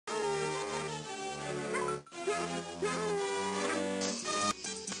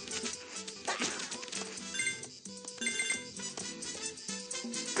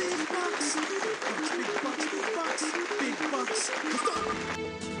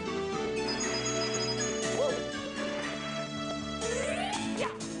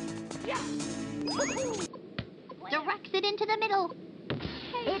Directs it into the middle.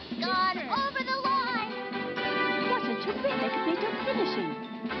 It's gone over the line. What a terrific bit of finishing.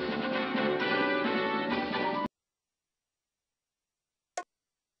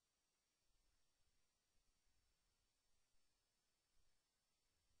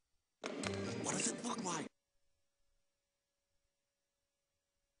 What does it look like?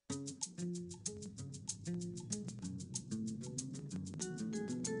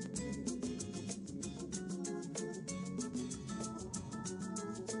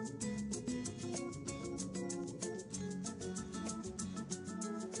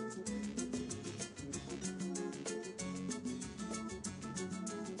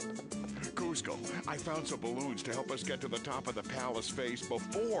 I found some balloons to help us get to the top of the palace face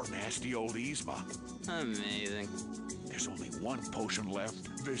before nasty old Yzma. Amazing. There's only one potion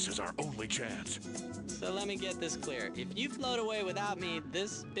left. This is our only chance. So let me get this clear. If you float away without me,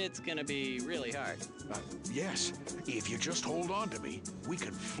 this bit's gonna be really hard. Yes. If you just hold on to me, we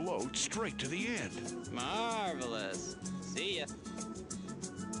can float straight to the end. Marvelous. See ya.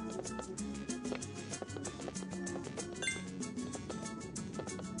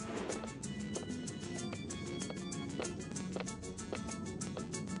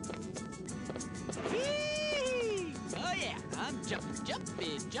 Oh yeah, I'm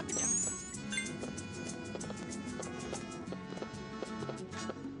jumping, jumping.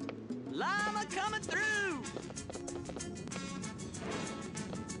 Llama coming through!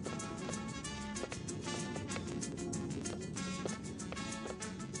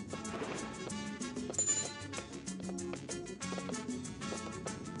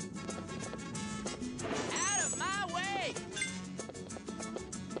 Out of my way!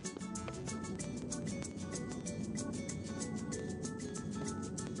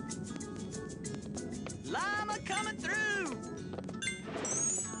 Llama coming through!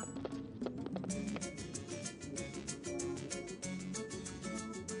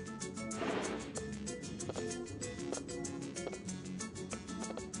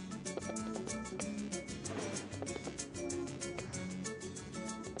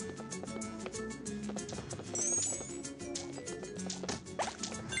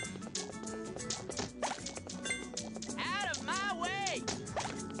 Out of my way!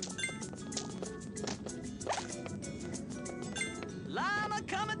 Llama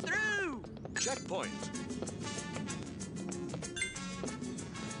coming through! Checkpoint.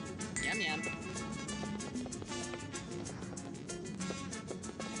 Yum yum.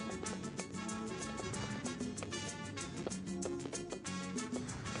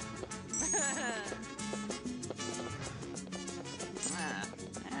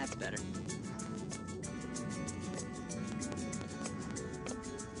 That's better.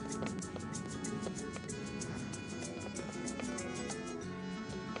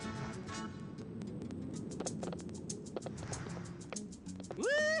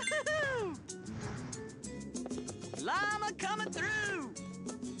 Woo-hoo-hoo! Llama coming through!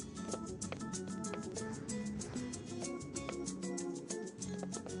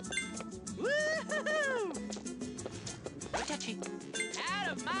 Woo-hoo-hoo! No touching.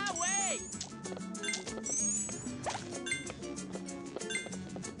 Out of my way!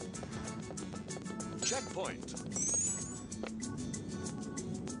 Checkpoint.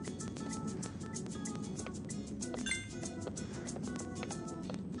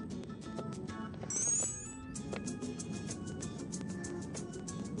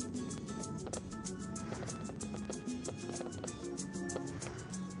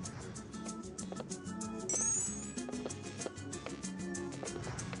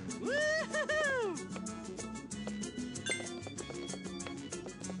 Woo-hoo-hoo!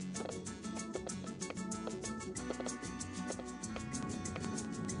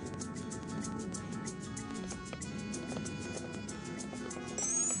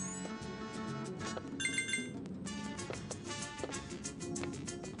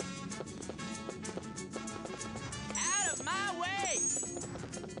 Out of my way!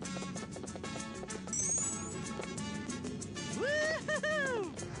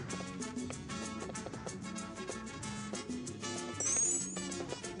 Woo-hoo-hoo!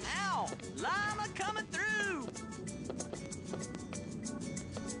 Ow! Llama coming through!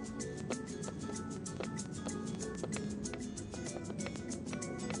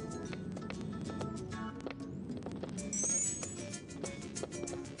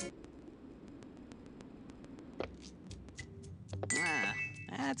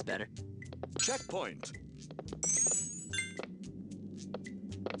 That's better. Checkpoint.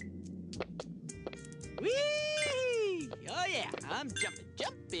 Whee! Oh yeah, I'm jumping,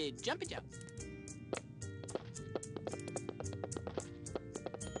 jumping, jumping, jump.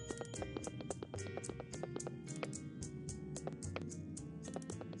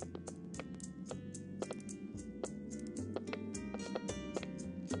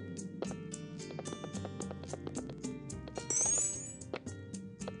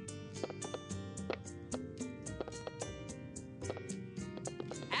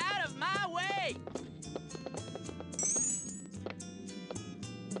 Out of my way!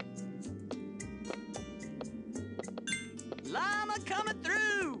 Llama coming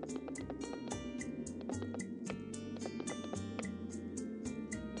through!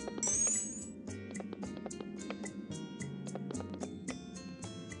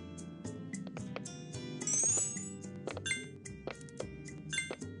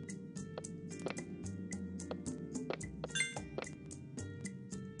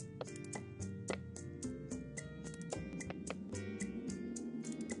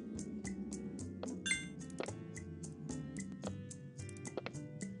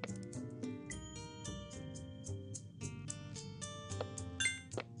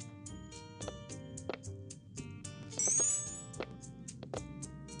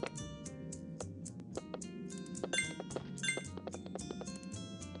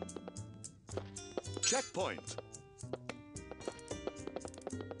 Checkpoint.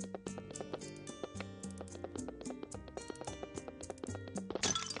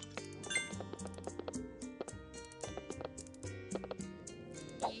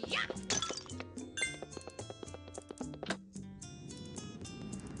 Yeah!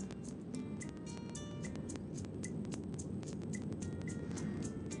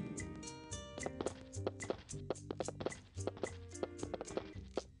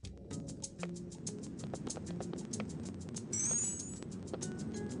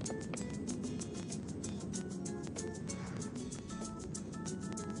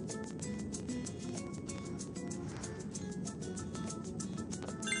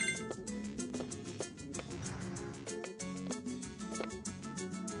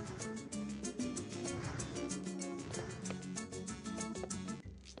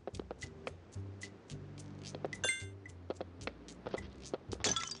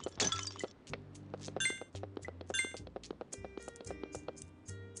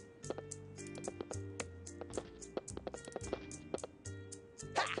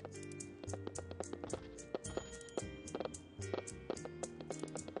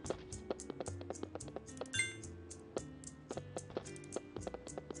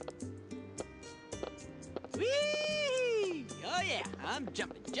 Whee! Oh yeah, I'm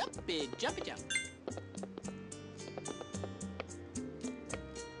jumping, jumping, jumping, jump.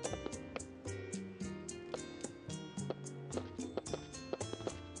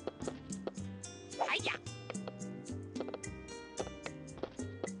 Hiya!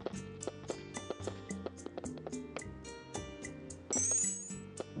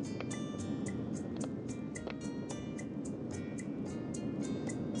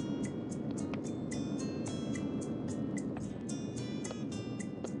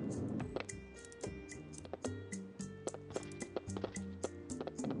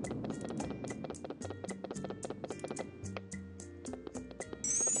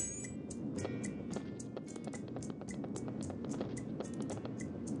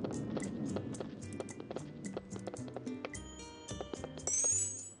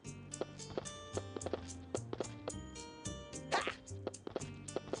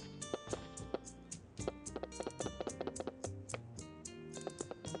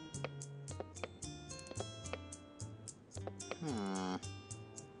 Hmm.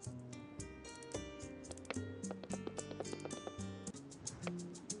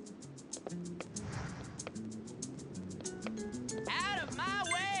 Out of my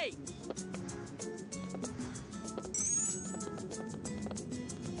way!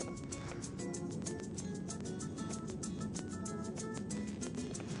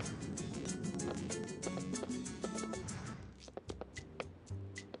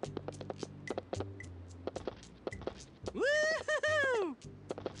 Woo-hoo-hoo!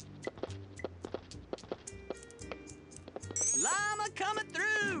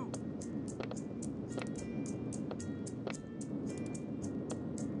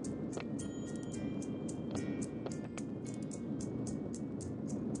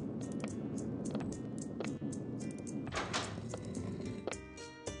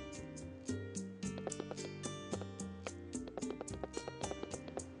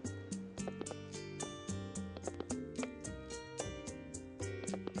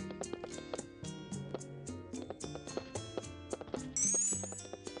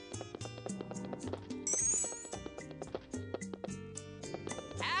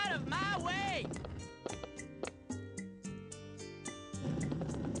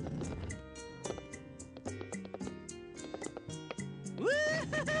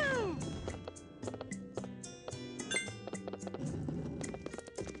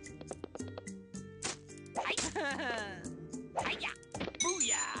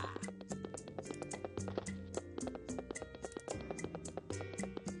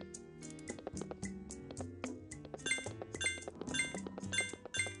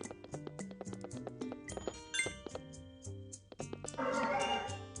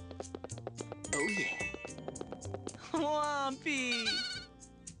 goofy.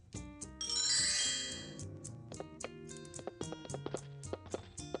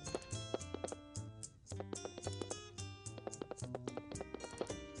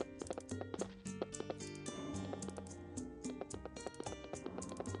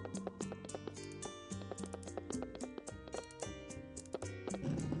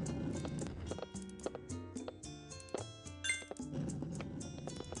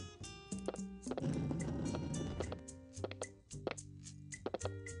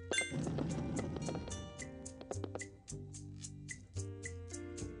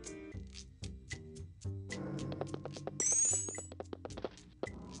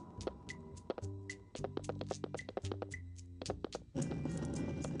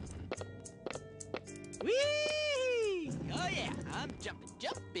 Whee! Oh yeah, I'm jumping,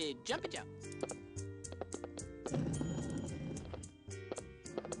 jumping, jumping, jump.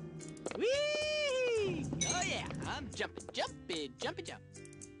 Whee! Oh yeah, I'm jumping, jumping, jumping, jump.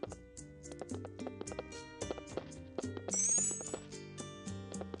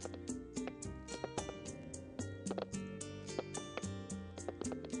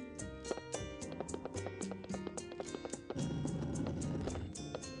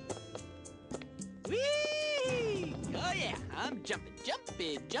 Whee! Oh yeah, I'm jumping,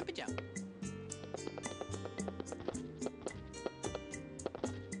 jumping, jumping, jump.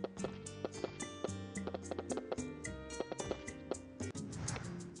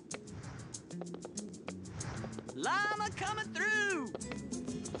 Llama coming through.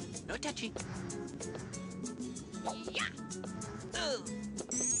 No touchy. Yeah. Ugh.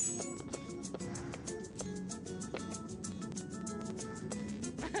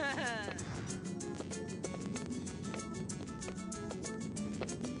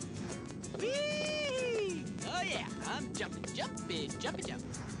 Whee! Oh yeah, I'm jumping, jumping, jumping, jump.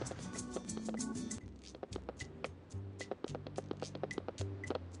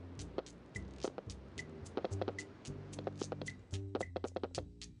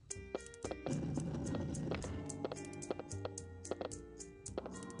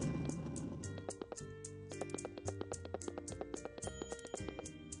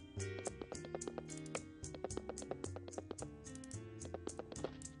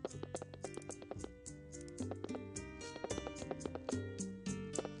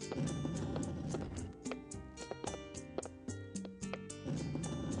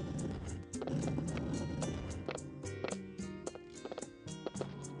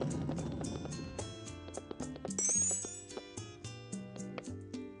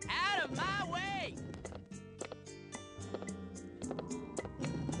 Out of my way!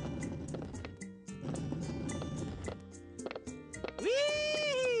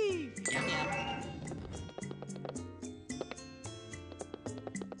 Whee! Yum, yum.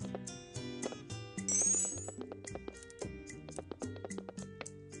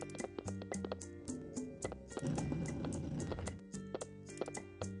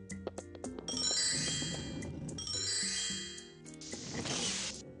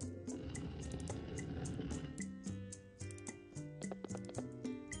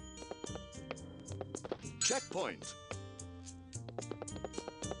 Checkpoint.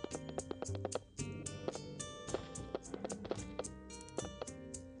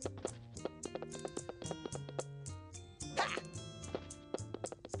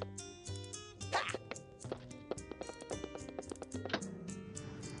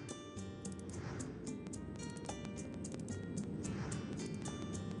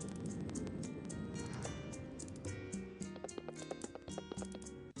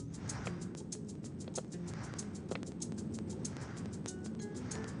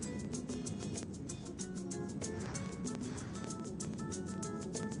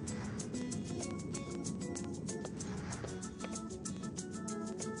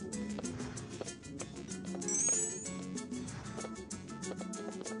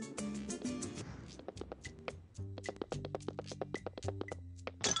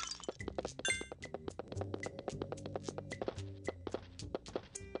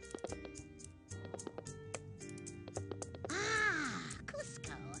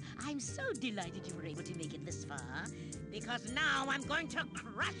 I'm so delighted you were able to make it this far, because now I'm going to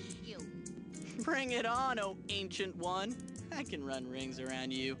crush you. Bring it on, oh ancient one. I can run rings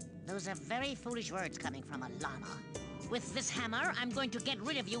around you. Those are very foolish words coming from a llama. With this hammer, I'm going to get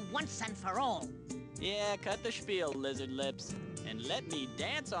rid of you once and for all. Yeah, cut the spiel, lizard lips, and let me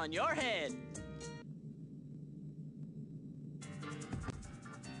dance on your head.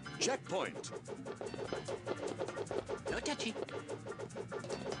 Checkpoint. No touchy.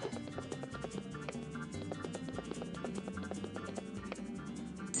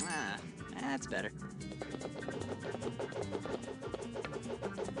 Ah, that's better.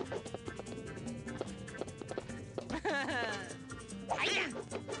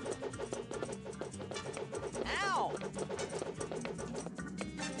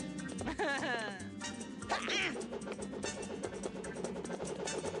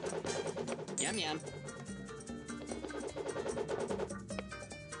 Yum yum.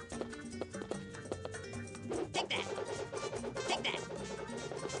 Take that. Take that.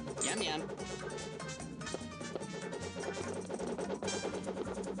 Yum yum.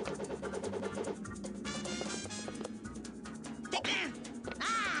 Take that.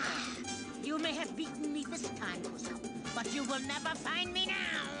 Ah! You may have beaten me this time, Uso, but you will never find me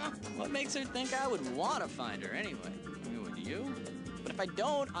now. What makes her think I would want to find her anyway? Would you? But if I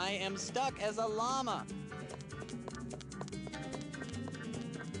don't, I am stuck as a llama.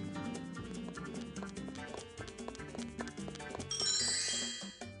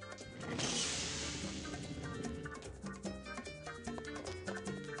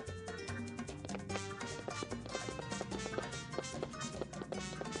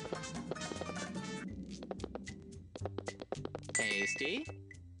 Tasty.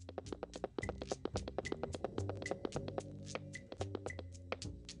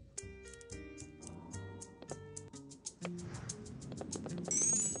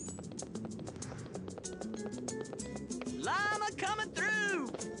 Llama coming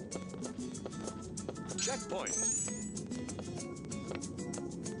through! Checkpoint.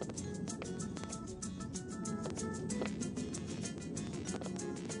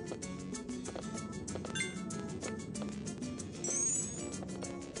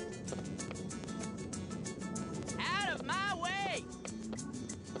 Out of my way!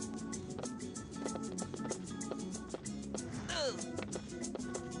 Ugh.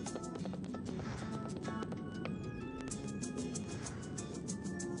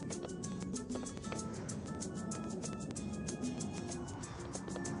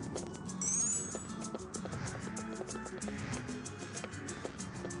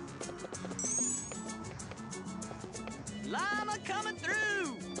 Llama coming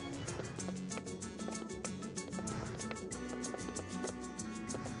through!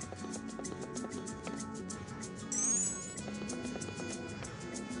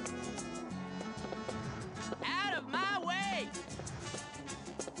 Out of my way!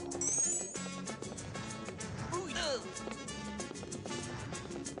 Ooh, ugh.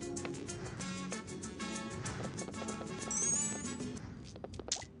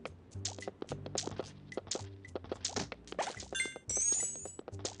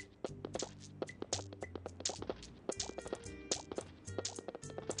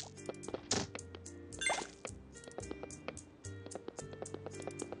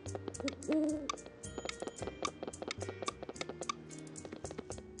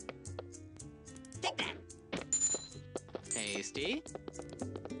 Take that. Tasty.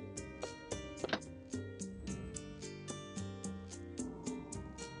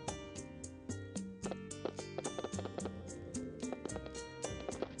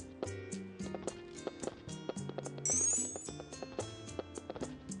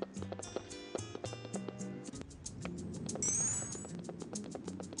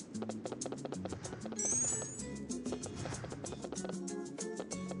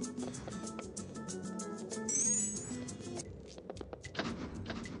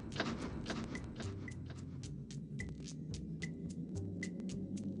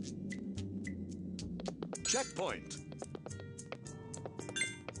 Checkpoint.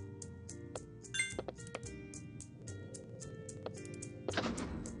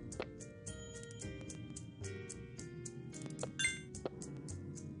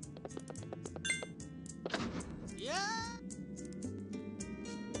 Yeah.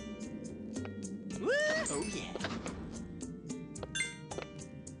 Woo! Oh yeah.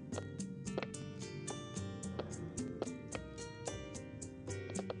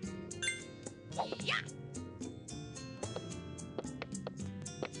 Yeah.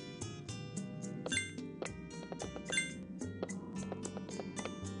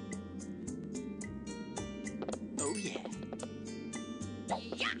 Oh yeah.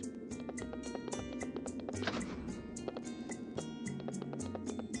 Yeah.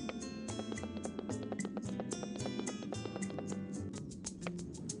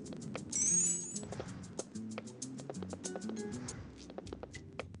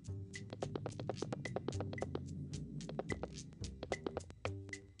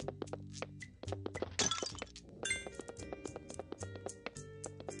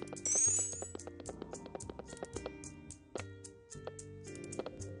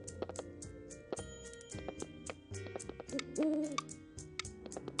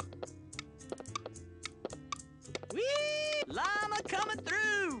 Whee! Llama coming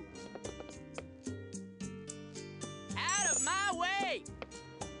through! Out of my way!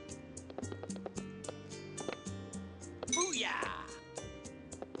 Booyah!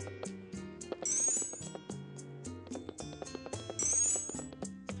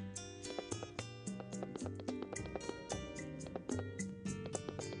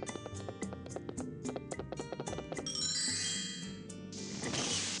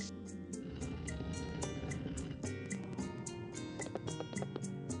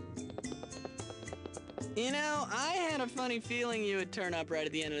 You know, I had a funny feeling you would turn up right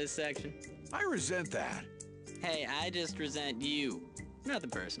at the end of this section. I resent that. Hey, I just resent you.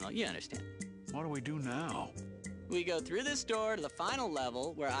 Nothing personal, you understand. What do we do now? We go through this door to the final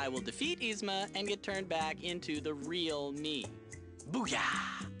level where I will defeat Yzma and get turned back into the real me.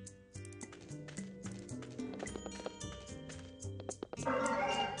 Booyah!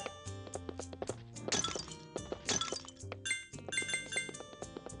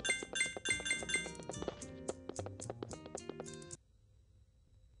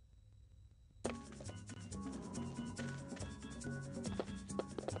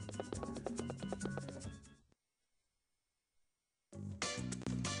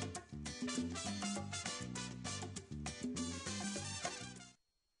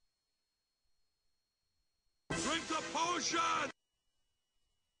 Drink the potion!